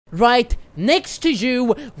right next to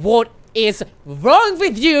you. What is wrong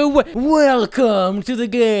with you? Welcome to the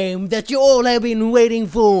game that you all have been waiting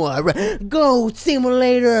for. GOAT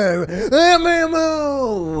Simulator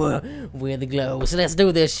MMO with Glow. So let's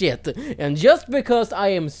do this shit. And just because I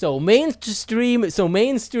am so mainstream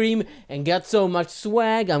and got so much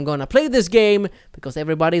swag, I'm gonna play this game because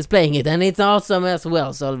everybody's playing it and it's awesome as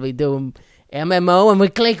well. So we do MMO and we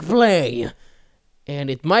click play.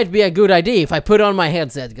 And it might be a good idea if I put on my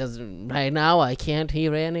headset, because right now I can't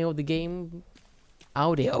hear any of the game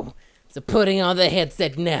audio. So putting on the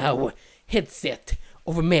headset now. Headset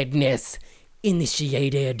of madness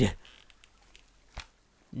initiated.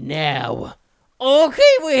 Now.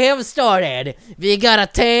 Okay, we have started. We got a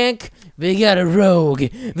tank, we got a rogue,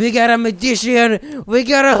 we got a magician, we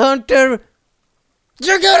got a hunter.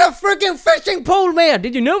 You got a freaking fishing pole, man!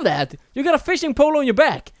 Did you know that? You got a fishing pole on your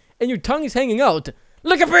back. And your tongue is hanging out.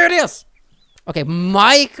 Look at where it is! Okay,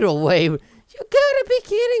 microwave. You gotta be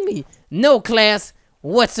kidding me. No class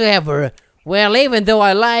whatsoever. Well, even though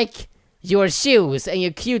I like your shoes and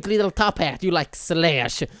your cute little top hat, you like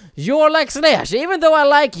Slash. You're like Slash, even though I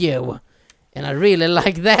like you. And I really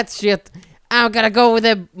like that shit. I'm gonna go with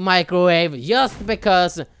the microwave just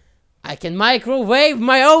because I can microwave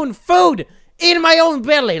my own food in my own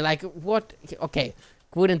belly. Like, what? Okay.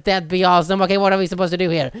 Wouldn't that be awesome? Okay, what are we supposed to do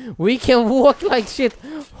here? We can walk like shit.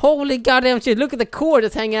 Holy goddamn shit. Look at the cord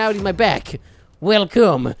that's hanging out in my back.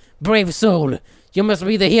 Welcome, brave soul. You must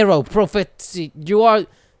be the hero, prophet. You are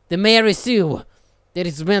the Mary Sue that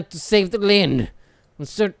is meant to save the land.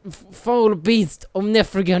 Foul beast of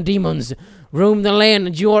Nephrigan demons roam the land,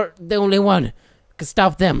 and you are the only one who can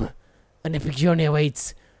stop them. An epic journey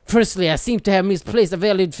awaits. Firstly, I seem to have misplaced a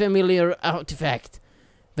valued familiar artifact.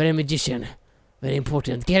 Very magician. Very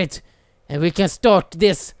important. Get it? And we can start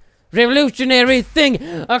this revolutionary thing.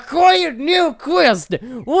 Acquired new quest.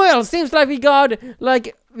 Well, seems like we got one.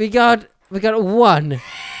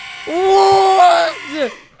 What?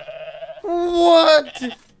 What?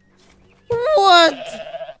 What?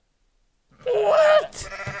 What?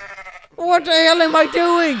 What the hell am I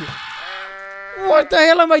doing? What the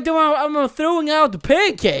hell am I doing? I'm throwing out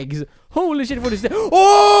pancakes. Holy shit, what is that?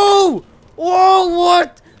 Oh! Oh,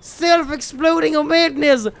 what? Self-exploding of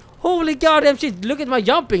madness! Holy goddamn shit! Look at my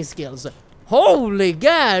jumping skills! Holy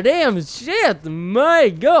goddamn shit! My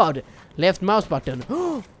god! Left mouse button.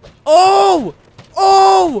 Oh! Oh!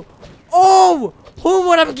 Oh! Who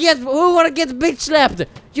wanna get bitch slapped?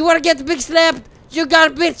 You wanna get bitch slapped? You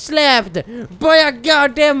got bitch slapped by a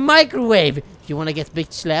goddamn microwave! You wanna get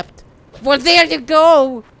bitch slapped? Well, there you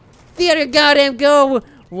go! There you goddamn go!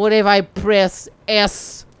 What if I press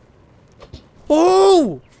S?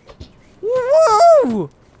 Oh!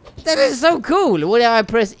 Whoa! That is so cool! What if I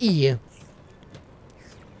press E?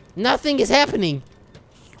 Nothing is happening.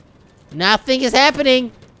 Nothing is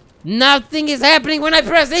happening. Nothing is happening when I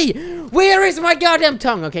press E! Where is my goddamn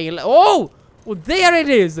tongue? Okay, oh! Well, there it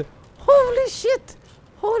is! Holy shit!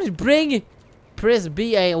 Holy bring! Press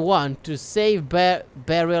BA1 to save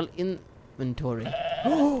barrel inventory.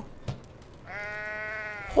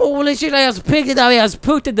 Holy shit, I just picked it up, I just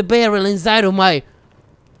put the barrel inside of my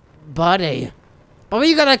body. But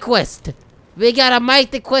we got a quest. We got a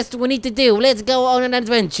mighty quest we need to do. Let's go on an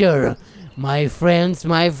adventure. My friends,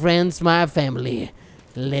 my family.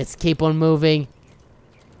 Let's keep on moving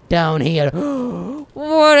down here.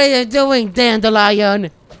 What are you doing, Dandelion?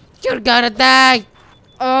 You're gonna die.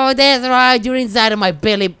 Oh, that's right. You're inside of my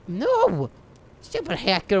belly. No. Stupid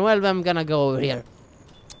hacker. Well, I'm gonna go over here.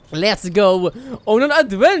 Let's go on an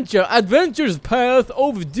adventure. Adventure's Path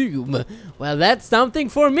of Doom. Well, that's something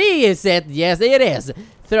for me, is it? Yes, it is.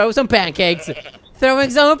 Throw some pancakes. Throwing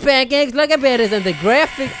some pancakes like a better and the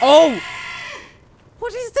graphic. Oh!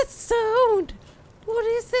 What is that sound? What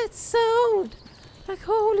is that sound? Like,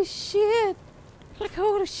 holy shit. Like,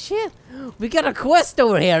 holy shit. We got a quest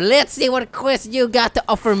over here. Let's see what quest you got to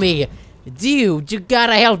offer me. Dude, you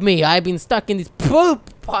gotta help me. I've been stuck in this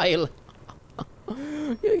poop pile.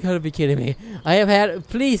 You gotta be kidding me. I have had...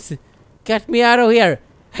 Please, get me out of here.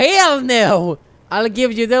 Hell no! I'll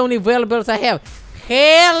give you the only valuables I have.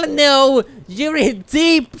 Hell no! You're in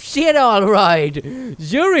deep shit, alright.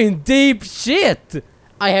 You're in deep shit.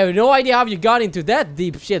 I have no idea how you got into that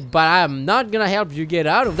deep shit, but I'm not gonna help you get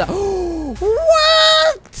out of that.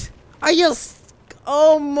 What? I just...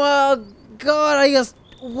 Oh my god, I just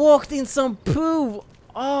walked in some poo.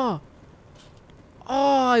 Oh,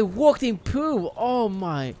 I walked in poo. Oh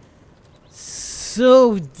my.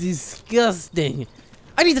 So disgusting.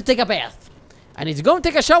 I need to take a bath. I need to go and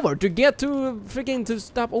take a shower to get to freaking to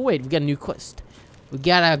stop. Oh wait, we got a new quest. We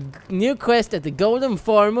got a new quest at the golden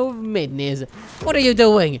form of midness. What are you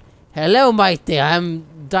doing? Hello, mighty. I'm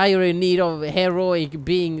dire in need of heroic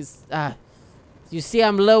beings. You see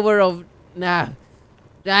I'm lower of...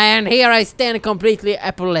 And here I stand completely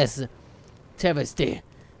appleless. Travesty.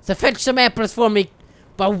 So fetch some apples for me.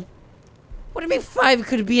 But... what do you mean 5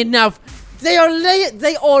 could be enough? They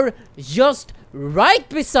are just right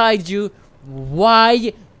beside you.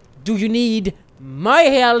 Why do you need my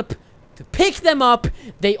help to pick them up?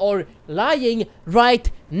 They are lying right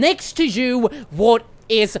next to you. What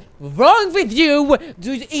is wrong with you?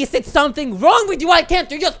 Is it something wrong with you? Why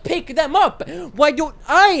can't you just pick them up? Why do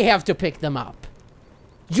I have to pick them up?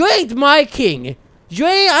 You ain't my king.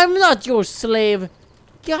 I'm not your slave.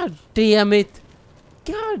 God damn it.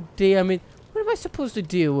 God damn it. What am I supposed to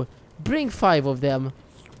do? Bring 5 of them.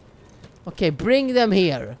 Okay, bring them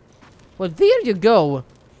here. Well, there you go.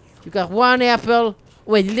 You got 1 apple.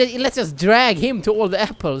 Wait, let's just drag him to all the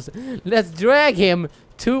apples. Let's drag him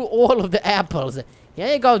to all of the apples.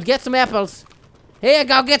 Here you go, get some apples. Here you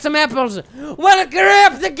go, get some apples. Well,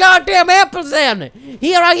 grab the goddamn apples then.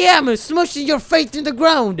 Here I am, smushing your feet in the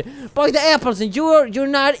ground by the apples, and you're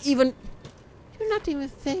not even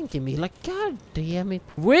thanking me. Like, god damn it.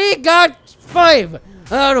 We got 5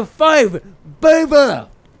 out of 5, baby.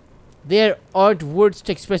 There aren't words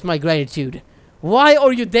to express my gratitude. Why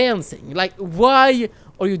are you dancing? Like, why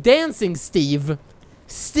are you dancing, Steve?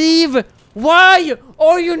 Steve, why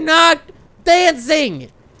are you not dancing?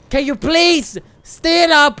 Can you please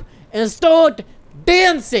stand up and start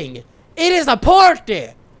dancing? It is a party.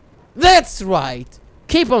 That's right.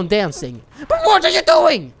 Keep on dancing. But what are you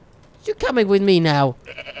doing? You coming with me now?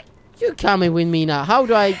 You coming with me now? How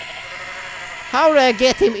do I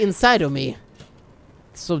get him inside of me?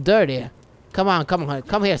 It's so dirty. Come on,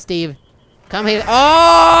 come here, Steve. Come here.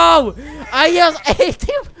 Oh! I just ate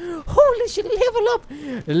him. Holy shit, level up.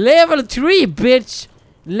 Level 3, bitch.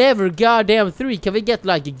 Level goddamn 3. Can we get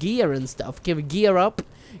like a gear and stuff? Can we gear up?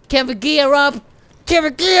 Can we gear up? Can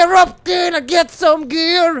we gear up? Can I get some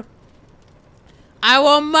gear? I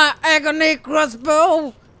want my agony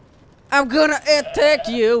crossbow. I'm gonna attack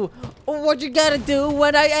you. What you gonna do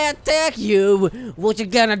when I attack you? What you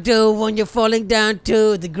gonna do when you're falling down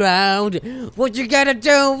to the ground? What you gonna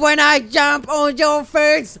do when I jump on your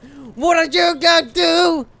face? What are you gonna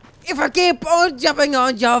do if I keep on jumping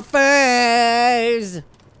on your face?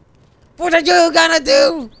 What are you gonna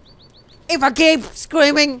do if I keep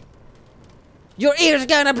screaming? Your ears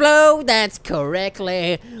gonna blow, that's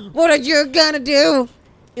correctly. What are you gonna do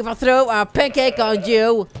if I throw a pancake on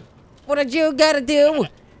you? What are you gonna do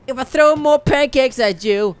if I throw more pancakes at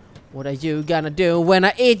you? What are you gonna do when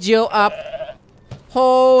I eat you up?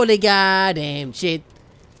 Holy goddamn shit.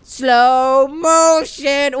 Slow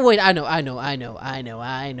motion. Wait, I know.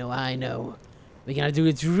 We're gonna do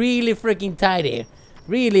it really freaking tidy.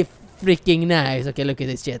 Really freaking nice. Okay, look at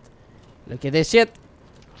this shit. Look at this shit.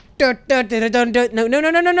 No.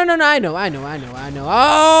 I know.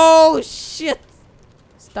 Oh, shit.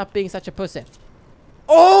 Stop being such a pussy.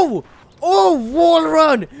 Oh, wall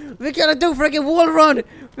run. We gotta do freaking wall run.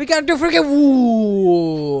 We gotta do freaking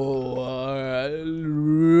wall run.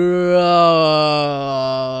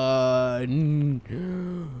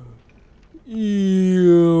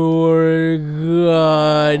 You're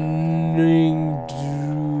going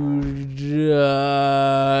to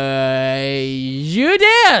die. You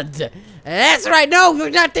did. That's right. No,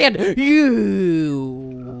 you're not dead.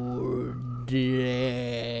 You're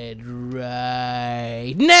dead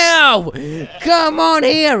right now. Come on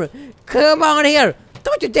here. Come on here.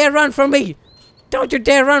 Don't you dare run from me. Don't you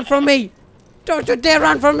dare run from me. Don't you dare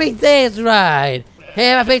run from me. That's right.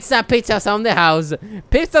 Have a pizza. Pizza's on the house.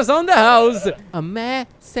 Pizza's on the house.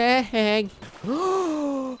 Amazing.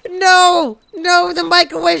 No. No, the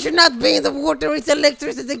microwave should not be in the water. It's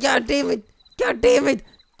electricity. God damn it. God damn it.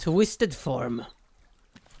 Twisted form.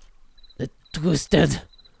 The twisted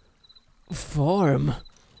form.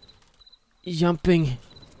 Jumping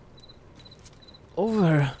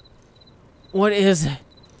over. What is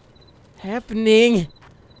happening?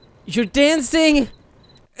 You're dancing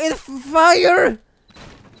in fire.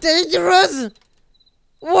 Dangerous.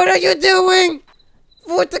 What are you doing?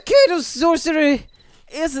 What the kind of sorcery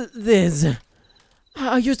is this?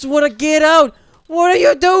 I just want to get out. What are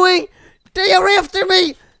you doing? They are after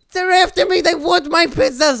me. They're after me. They want my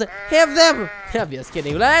pizzas. Have them. I'm just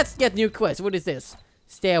kidding. Let's get new quest. What is this?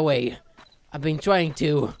 Stay away. I've been trying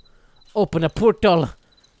to open a portal,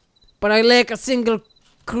 but I lack a single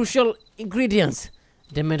crucial ingredient.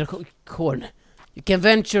 The medical corn. You can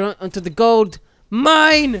venture onto the gold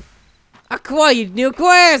mine. Acquired new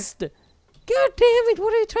quest. God damn it.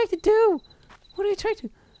 What are you trying to do? What are you trying to...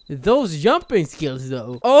 Those jumping skills,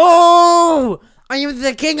 though. Oh! I am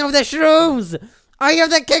the king of the shrooms! I am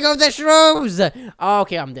the king of the shrooms!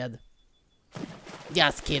 Okay, I'm dead.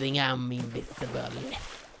 Just kidding, I'm invisible.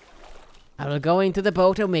 I will go into the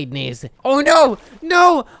boat of madness. Oh no!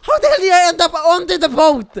 No! How the hell did I end up under the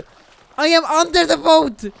boat? I am under the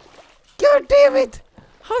boat! God damn it!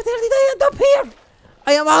 How the hell did I end up here?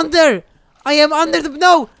 I am under! I am under the...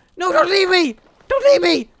 No! No, don't leave me! Don't leave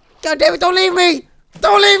me! God damn it, don't leave me!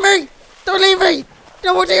 Don't leave me! Don't leave me!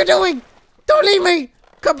 No, what are you doing? Don't leave me!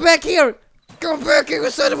 Come back here! Come back here, you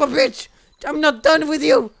son of a bitch! I'm not done with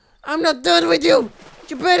you! I'm not done with you!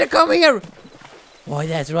 You better come here! Why,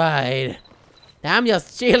 that's right. I'm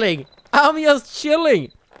just chilling. I'm just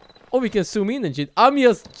chilling. Oh, we can zoom in and shit. I'm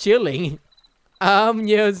just chilling. I'm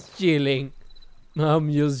just chilling.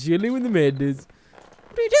 I'm just chilling with the madness.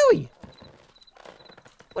 What are you doing?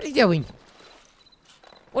 What are you doing?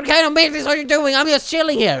 What kind of madness are you doing? I'm just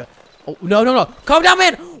chilling here. Oh, no, no, no. Come down,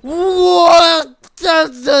 man. What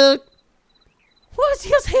the... What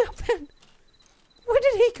just happened? Where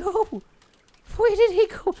did he go? Where did he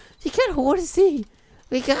go? He got horsey.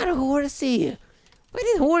 We got a horsey. Where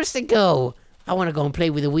did horsey go? I want to go and play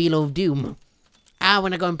with the Wheel of Doom. I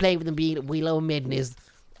want to go and play with the Wheel of Madness.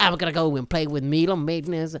 I'm gonna go and play with Wheel of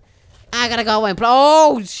Madness. I gotta go and play.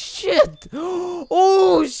 Oh shit!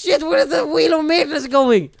 Oh shit! Where is the Wheel of Madness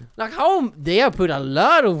going? Like how they have put a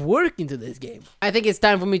lot of work into this game. I think it's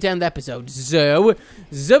time for me to end the episode. So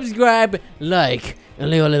subscribe, like, and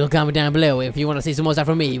leave a little comment down below if you want to see some more stuff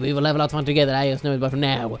from me. We will have a lot of fun together. I just know it, but for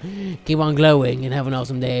now, keep on glowing and have an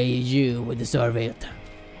awesome day. You with the Soviet.